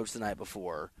fired their coach the night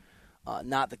before,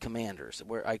 not the Commanders,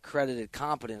 where I credited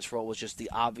competence for what was just the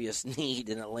obvious need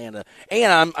in Atlanta.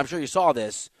 And I'm sure you saw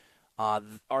this,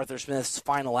 Arthur Smith's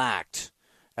final act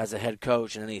as a head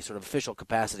coach in any sort of official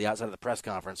capacity outside of the press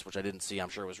conference, which I didn't see, I'm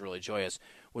sure was really joyous,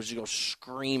 was to go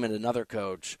scream at another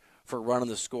coach for running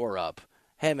the score up.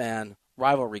 Hey, man,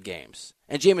 rivalry games.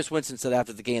 And Jameis Winston said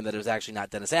after the game that it was actually not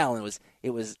Dennis Allen. It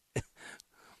was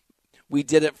we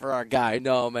did it for our guy.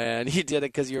 No, man, you did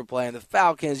it because you were playing the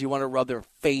Falcons. You want to rub their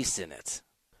face in it.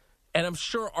 And I'm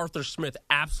sure Arthur Smith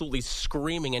absolutely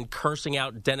screaming and cursing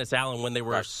out Dennis Allen when they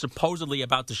were supposedly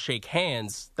about to shake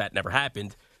hands. That never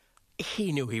happened.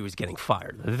 He knew he was getting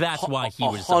fired. That's why he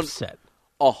was upset.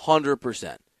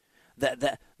 100%.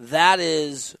 That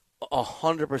is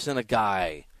 100% a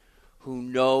guy who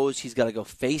knows he's got to go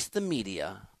face the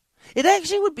media. It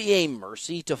actually would be a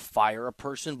mercy to fire a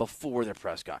person before their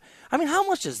press conference. I mean, how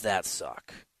much does that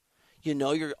suck? You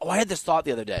know, I had this thought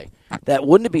the other day that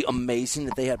wouldn't it be amazing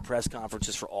that they had press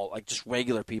conferences for all, like, just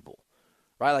regular people,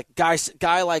 right? Like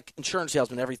guy like insurance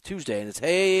salesman every Tuesday, and it's,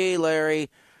 hey,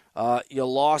 Larry, you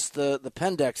lost the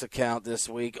Pendex account this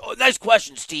week. Oh, nice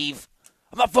question, Steve.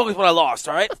 I'm not focused on what I lost,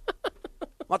 all right?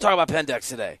 I'm not talking about Pendex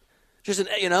today. Just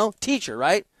an, teacher,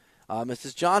 right?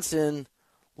 Mrs. Johnson,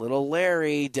 little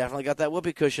Larry, definitely got that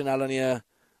whoopee cushion out on you.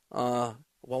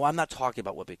 Well, I'm not talking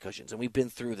about whoopee cushions, and we've been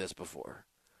through this before.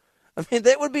 I mean,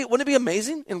 wouldn't it be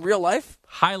amazing in real life?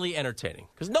 Highly entertaining,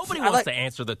 because nobody wants to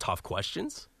answer the tough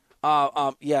questions.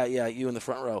 Yeah, you in the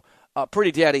front row.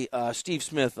 Pretty Daddy, Steve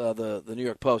Smith, the New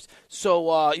York Post.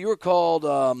 So you were called,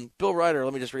 Bill Reiter,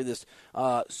 let me just read this,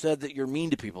 said that you're mean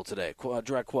to people today.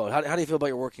 Direct quote. How do you feel about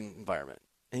your working environment?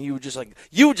 And you would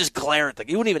just glare at them.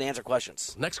 You wouldn't even answer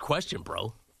questions. Next question,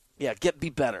 bro. Yeah, be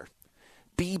better.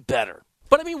 Be better.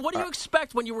 But, I mean, what do you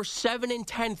expect when you were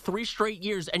 7-10 3 straight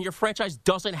years and your franchise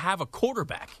doesn't have a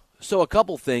quarterback? So a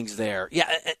couple things there. Yeah,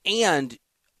 and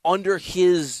under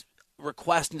his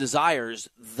requests and desires,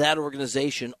 that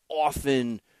organization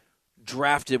often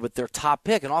drafted with their top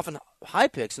pick and often high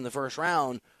picks in the first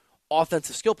round,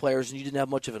 offensive skill players, and you didn't have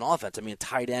much of an offense. I mean, a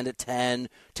tight end at 10,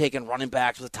 taking running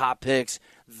backs with the top picks.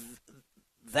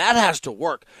 That has to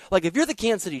work. Like, if you're the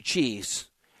Kansas City Chiefs,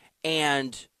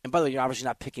 and by the way, you're obviously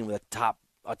not picking with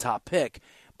a top pick,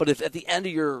 but if at the end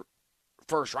of your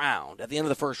first round,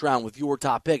 with your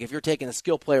top pick, if you're taking a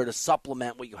skill player to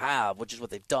supplement what you have, which is what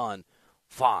they've done,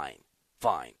 fine.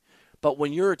 But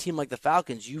when you're a team like the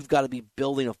Falcons, you've got to be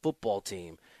building a football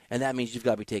team, and that means you've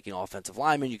got to be taking offensive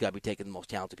linemen, you've got to be taking the most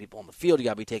talented people on the field, you've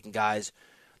got to be taking guys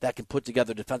that can put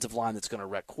together a defensive line that's going to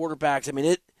wreck quarterbacks. I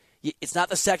mean, it's not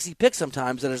the sexy pick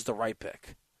sometimes that is the right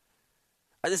pick.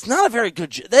 It's not a very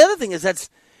good – the other thing is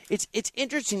it's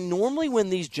interesting. Normally when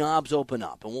these jobs open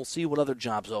up, and we'll see what other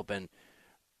jobs open.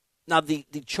 Now, the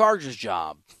Chargers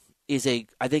job is,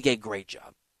 I think, a great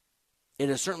job. It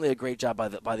is certainly a great job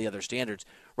by the other standards.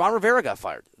 Ron Rivera got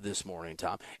fired this morning,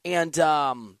 Tom. And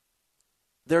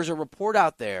there's a report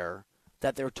out there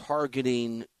that they're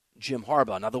targeting Jim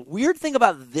Harbaugh. Now, the weird thing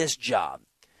about this job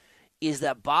is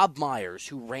that Bob Myers,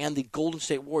 who ran the Golden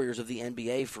State Warriors of the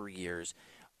NBA for years,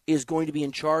 is going to be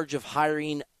in charge of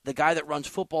hiring the guy that runs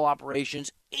football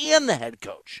operations and the head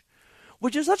coach,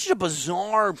 which is such a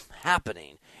bizarre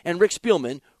happening. And Rick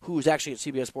Spielman, who's actually at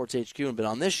CBS Sports HQ and been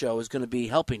on this show, is going to be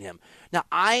helping him. Now,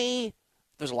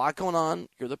 there's a lot going on.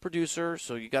 You're the producer,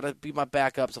 so you got to be my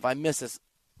backup. So if I miss this,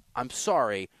 I'm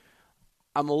sorry.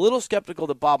 I'm a little skeptical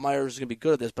that Bob Myers is going to be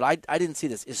good at this, but I didn't see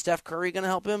this. Is Steph Curry going to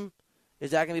help him?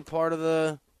 Is that going to be part of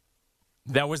the...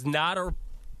 That was not a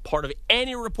part of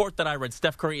any report that I read.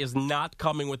 Steph Curry is not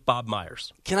coming with Bob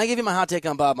Myers. Can I give you my hot take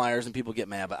on Bob Myers? And people get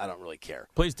mad, but I don't really care.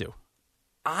 Please do.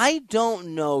 I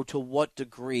don't know to what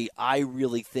degree I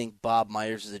really think Bob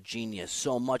Myers is a genius,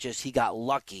 so much as he got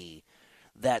lucky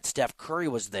that Steph Curry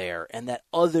was there and that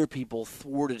other people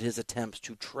thwarted his attempts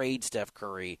to trade Steph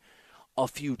Curry a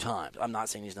few times. I'm not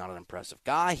saying he's not an impressive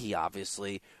guy. He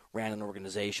obviously ran an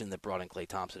organization that brought in Klay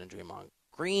Thompson and Draymond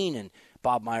Green, and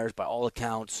Bob Myers, by all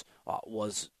accounts,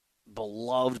 was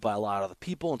beloved by a lot of the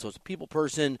people, and so it's a people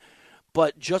person.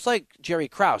 But just like Jerry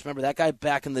Krause, remember that guy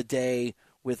back in the day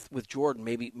with Jordan,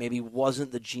 maybe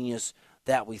wasn't the genius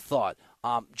that we thought.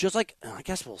 Just like, I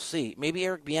guess we'll see. Maybe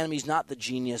Eric Bieniemy's not the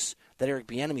genius that Eric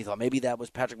Bieniemy thought. Maybe that was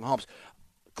Patrick Mahomes.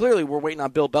 Clearly, we're waiting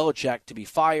on Bill Belichick to be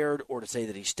fired or to say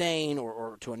that he's staying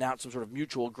or to announce some sort of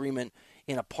mutual agreement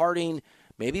in a parting.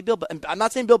 Maybe I'm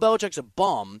not saying Bill Belichick's a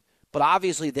bum, but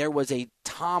obviously there was a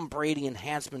Tom Brady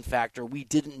enhancement factor we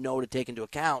didn't know to take into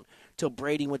account till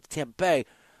Brady went to Tampa Bay.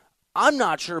 I'm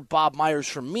not sure Bob Myers,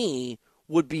 for me,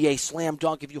 would be a slam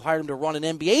dunk if you hired him to run an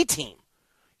NBA team.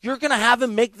 You're going to have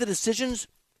him make the decisions.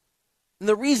 And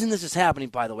the reason this is happening,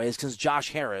 by the way, is because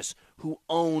Josh Harris, who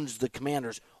owns the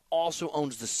Commanders, also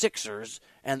owns the Sixers,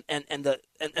 and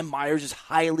Myers is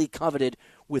highly coveted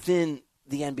within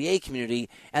the NBA community.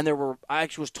 And I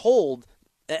actually was told,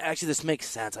 actually this makes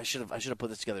sense. I should have put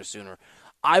this together sooner.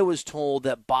 I was told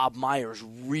that Bob Myers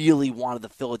really wanted the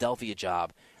Philadelphia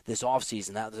job this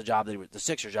offseason. That was the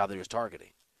Sixers job that he was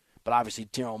targeting. But obviously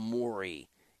Daryl Morey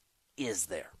is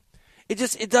there.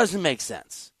 It doesn't make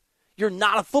sense. You're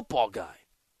not a football guy.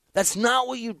 That's not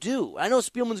what you do. I know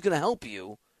Spielman's going to help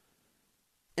you.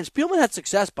 And Spielman had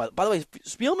success. By the way,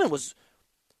 Spielman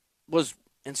was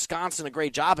ensconced in a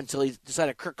great job until he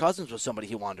decided Kirk Cousins was somebody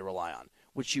he wanted to rely on,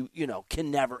 which you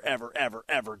can never, ever, ever,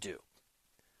 ever do.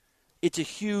 It's a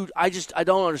huge – I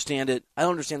don't understand it. I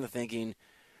don't understand the thinking.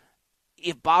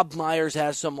 If Bob Myers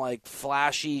has some, like,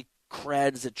 flashy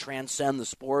creds that transcend the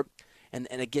sport and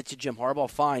it gets you Jim Harbaugh,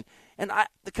 fine. And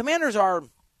the Commanders are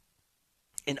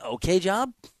an okay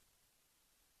job.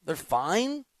 They're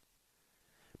fine.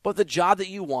 But the job that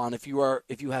you want, if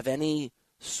you have any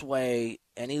sway,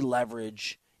 any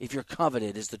leverage, if you're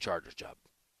coveted, is the Chargers job.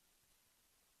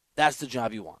 That's the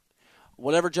job you want.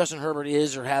 Whatever Justin Herbert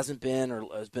is or hasn't been or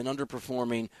has been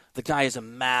underperforming, the guy is a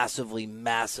massively,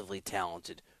 massively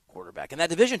talented quarterback. And that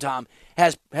division, Tom,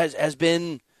 has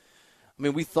been, I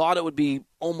mean, we thought it would be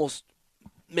almost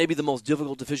maybe the most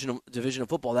difficult division of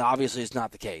football. That obviously is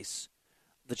not the case.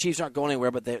 The Chiefs aren't going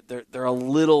anywhere, but they're a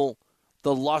little,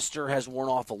 the luster has worn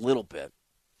off a little bit.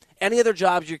 Any other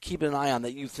jobs you're keeping an eye on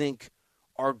that you think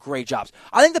are great jobs?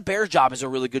 I think the Bears job is a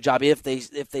really good job if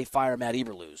they fire Matt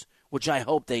Eberflus, which I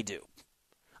hope they do.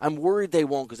 I'm worried they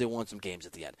won't because they won some games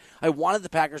at the end. I wanted the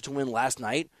Packers to win last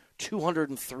night,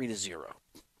 203-0.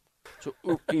 So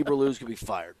Eberflus could be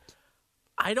fired.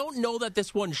 I don't know that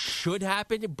this one should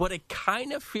happen, but it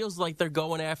kind of feels like they're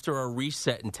going after a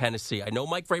reset in Tennessee. I know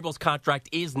Mike Vrabel's contract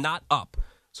is not up,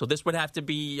 so this would have to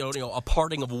be a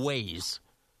parting of ways.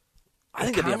 I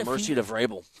think they'd be a mercy to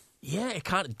Vrabel. Yeah, it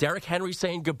kind of Derrick Henry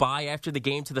saying goodbye after the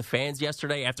game to the fans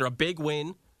yesterday after a big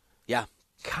win. Yeah.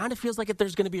 Kind of feels like if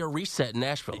there's going to be a reset in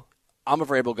Nashville. I'm a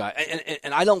Vrabel guy,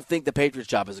 and I don't think the Patriots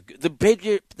job is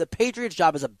the Patriots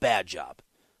job is a bad job.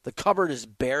 The cupboard is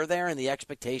bare there, and the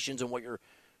expectations and what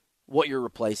you're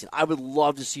replacing. I would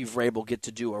love to see Vrabel get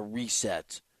to do a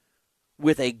reset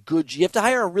with a good. You have to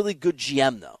hire a really good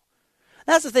GM though.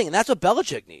 That's the thing, and that's what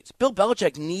Belichick needs. Bill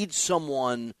Belichick needs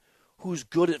someone who's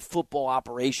good at football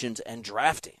operations and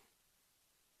drafting.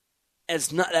 And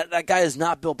it's not that guy is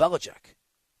not Bill Belichick.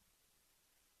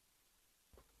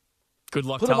 Good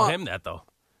luck telling him that, though.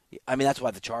 I mean, that's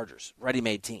why the Chargers,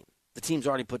 ready-made team. The team's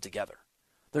already put together.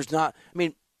 There's not, I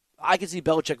mean, I could see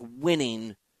Belichick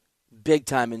winning big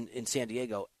time in San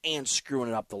Diego and screwing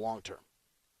it up the long term.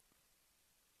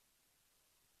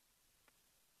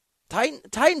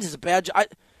 Titans is a bad job.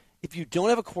 If you don't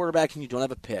have a quarterback and you don't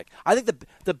have a pick, I think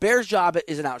the Bears' job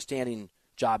is an outstanding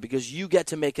job because you get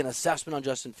to make an assessment on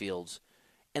Justin Fields,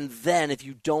 and then if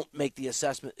you don't make the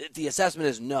assessment, if the assessment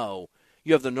is no,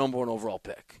 you have the number one overall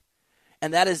pick.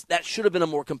 And that should have been a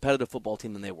more competitive football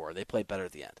team than they were. They played better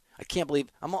at the end. I can't believe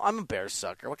I'm a Bears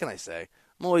sucker. What can I say?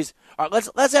 I'm always all right.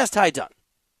 Let's ask Ty Dunn.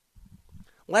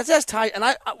 Let's ask Ty, and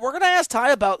we're going to ask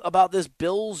Ty about this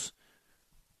Bills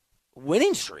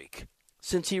winning streak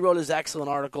since he wrote his excellent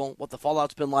article, what the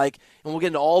fallout's been like, and we'll get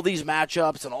into all these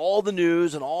matchups and all the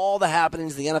news and all the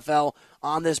happenings in the NFL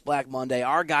on this Black Monday.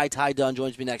 Our guy Ty Dunn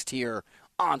joins me next here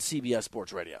on CBS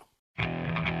Sports Radio.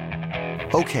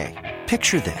 Okay,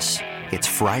 picture this. It's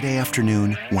Friday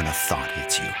afternoon when a thought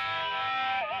hits you.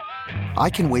 I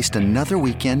can waste another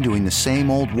weekend doing the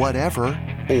same old whatever,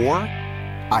 or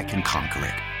I can conquer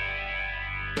it.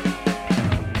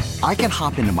 I can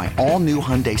hop into my all-new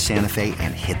Hyundai Santa Fe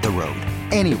and hit the road.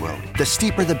 Any road. The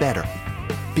steeper, the better.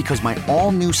 Because my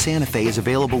all-new Santa Fe is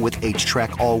available with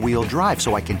H-Track all-wheel drive,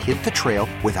 so I can hit the trail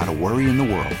without a worry in the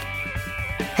world.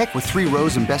 Heck, with 3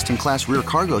 rows and best-in-class rear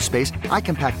cargo space, I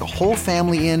can pack the whole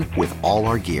family in with all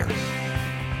our gear.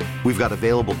 We've got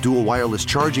available dual wireless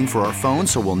charging for our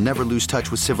phones, so we'll never lose touch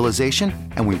with civilization,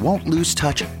 and we won't lose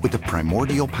touch with the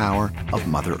primordial power of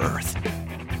Mother Earth.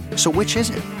 So which is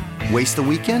it? Waste the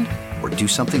weekend or do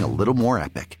something a little more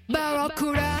epic?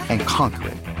 And conquer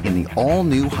it in the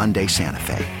all-new Hyundai Santa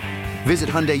Fe. Visit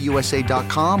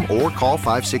HyundaiUSA.com or call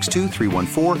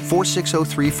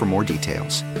 562-314-4603 for more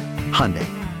details. Hyundai,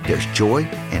 there's joy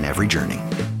in every journey.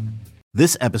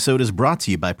 This episode is brought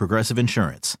to you by Progressive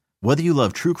Insurance. Whether you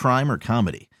love true crime or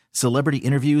comedy, celebrity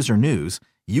interviews or news,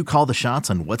 you call the shots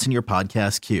on what's in your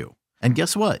podcast queue. And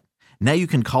guess what? Now you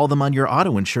can call them on your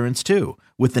auto insurance too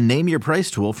with the Name Your Price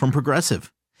tool from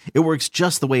Progressive. It works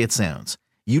just the way it sounds.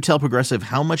 You tell Progressive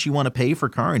how much you want to pay for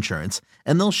car insurance,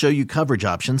 and they'll show you coverage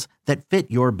options that fit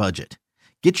your budget.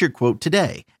 Get your quote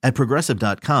today at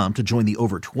Progressive.com to join the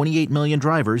over 28 million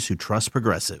drivers who trust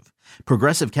Progressive.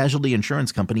 Progressive Casualty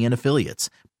Insurance Company and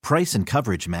Affiliates. Price and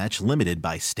coverage match limited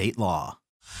by state law.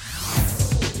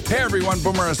 Hey everyone,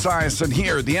 Boomer Esiason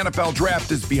here. The NFL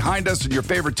Draft is behind us and your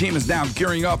favorite team is now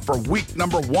gearing up for week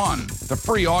number 1. The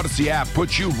free Odyssey app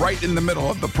puts you right in the middle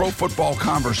of the pro football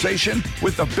conversation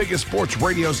with the biggest sports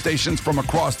radio stations from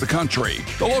across the country.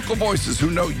 The local voices who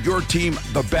know your team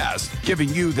the best, giving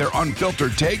you their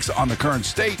unfiltered takes on the current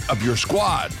state of your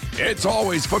squad. It's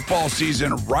always football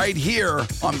season right here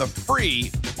on the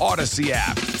free Odyssey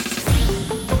app.